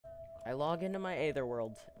I log into my Aether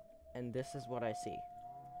world, and this is what I see.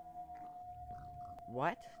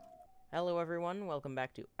 What? Hello everyone, welcome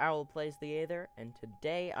back to Owl Plays The Aether, and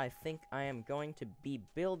today I think I am going to be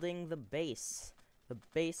building the base. The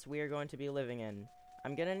base we are going to be living in.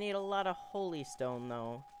 I'm gonna need a lot of holy stone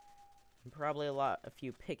though. And probably a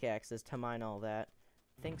few pickaxes to mine all that.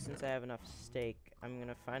 I think since I have enough steak, I'm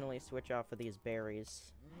gonna finally switch off of these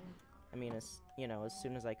berries. I mean, as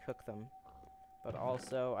soon as I cook them. But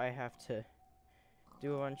also, I have to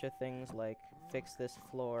do a bunch of things like fix this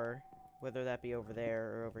floor, whether that be over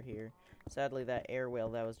there or over here. Sadly, that air whale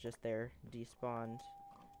that was just there despawned.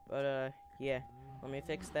 But, yeah, let me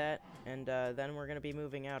fix that, and then we're gonna be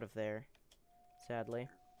moving out of there, sadly.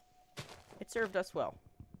 It served us well.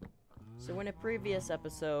 So in a previous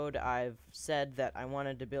episode, I've said that I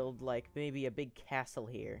wanted to build, like, maybe a big castle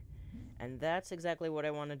here. And that's exactly what I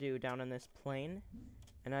want to do down in this plain.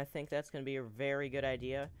 And I think that's going to be a very good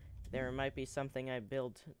idea. There might be something I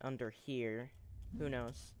build under here. Who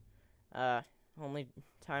knows? Only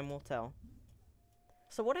time will tell.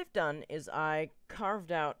 So what I've done is I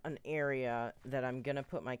carved out an area that I'm going to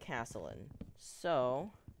put my castle in.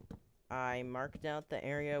 So I marked out the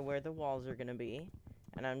area where the walls are going to be.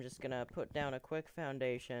 And I'm just going to put down a quick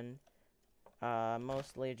foundation.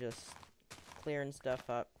 Mostly just clearing stuff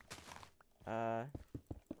up.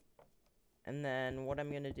 And then what I'm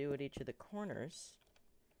going to do at each of the corners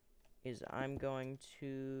is I'm going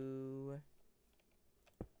to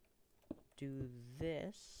do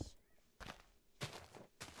this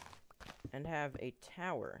and have a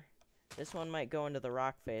tower. This one might go into the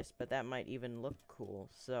rock face, but that might even look cool,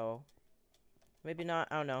 so maybe not,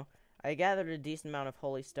 I don't know. I gathered a decent amount of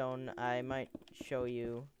holy stone. I might show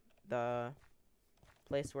you the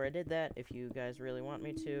place where I did that if you guys really want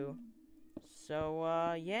me to.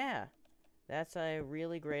 So, yeah. That's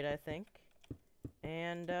really great, I think.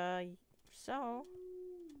 And, so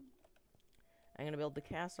I'm gonna build the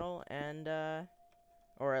castle and,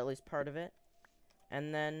 or at least part of it.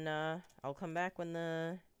 And then, I'll come back when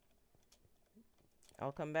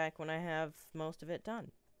I have most of it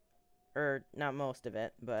done. Or, not most of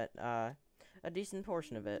it, but, a decent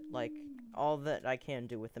portion of it. Like, all that I can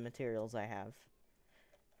do with the materials I have.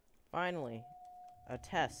 Finally, a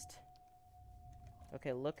test.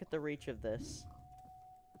 Okay, look at the reach of this.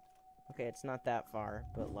 Okay, it's not that far,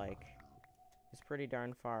 but, like, it's pretty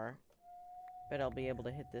darn far. Bet I'll be able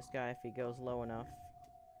to hit this guy if he goes low enough.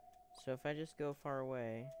 So if I just go far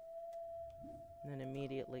away, and then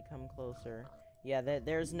immediately come closer. Yeah,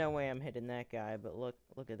 there's no way I'm hitting that guy, but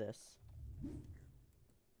look at this.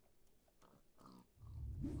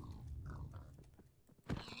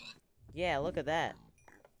 Yeah, look at that.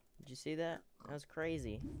 Did you see that? That was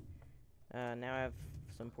crazy. Now I have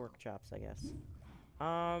some pork chops, I guess.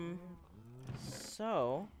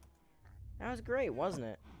 So that was great,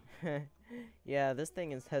 wasn't it? Yeah, this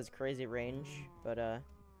thing has crazy range, but,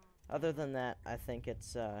 other than that, I think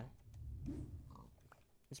it's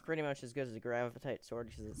pretty much as good as a Gravitite sword,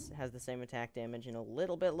 because it has the same attack damage and a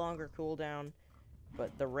little bit longer cooldown,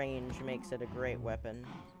 but the range makes it a great weapon,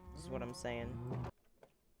 is what I'm saying.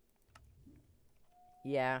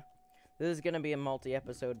 Yeah. This is gonna be a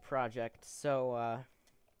multi-episode project, so,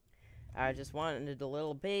 I just wanted a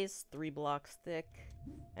little base, 3 blocks thick,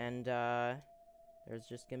 and, there's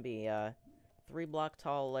just gonna be a 3-block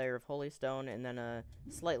tall layer of holy stone, and then a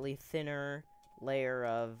slightly thinner layer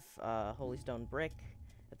of, holy stone brick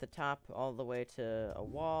at the top, all the way to a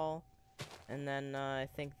wall, and then, I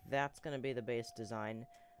think that's gonna be the base design.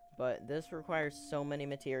 But this requires so many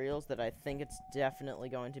materials that I think it's definitely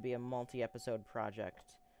going to be a multi-episode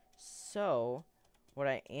project. So, what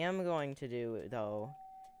I am going to do, though,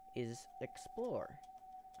 is explore.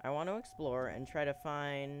 I want to explore and try to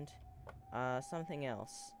find, something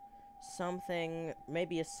else. Something,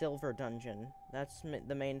 maybe a silver dungeon. That's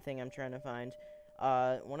the main thing I'm trying to find.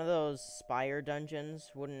 One of those spire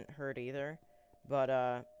dungeons wouldn't hurt either. But,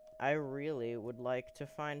 I really would like to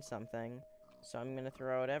find something. So I'm gonna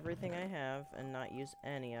throw out everything I have and not use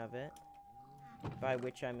any of it. By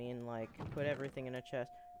which I mean, like, put everything in a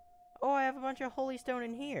chest. Oh, I have a bunch of holy stone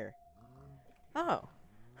in here. Oh.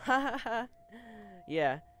 Ha ha ha.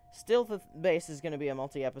 Yeah. Still, the base is gonna be a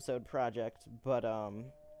multi-episode project, but,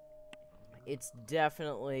 it's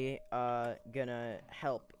definitely, gonna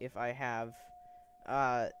help if I have,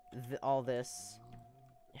 all this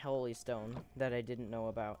holy stone that I didn't know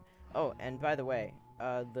about. Oh, and by the way,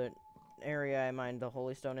 the area I mined the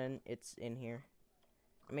holy stone in, it's in here.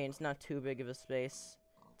 I mean, it's not too big of a space.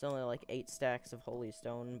 It's only like 8 stacks of holy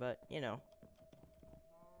stone, but, you know.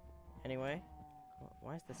 Anyway,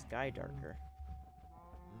 why is the sky darker?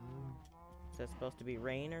 Is that supposed to be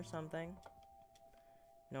rain or something?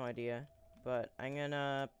 No idea. But I'm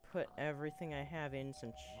gonna put everything I have in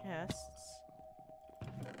some chests.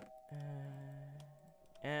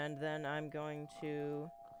 And then I'm going to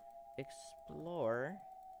explore.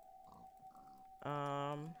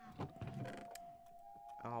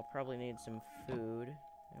 I'll probably need some food.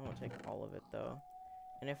 I won't take all of it, though.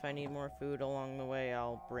 And if I need more food along the way,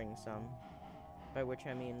 I'll bring some. By which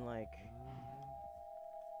I mean, like,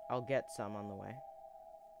 I'll get some on the way.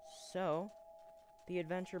 So, the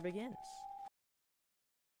adventure begins.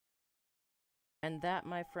 And that,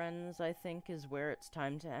 my friends, I think is where it's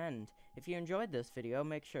time to end. If you enjoyed this video,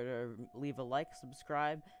 make sure to leave a like,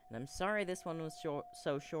 subscribe, and I'm sorry this one was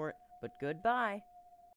so short, but goodbye!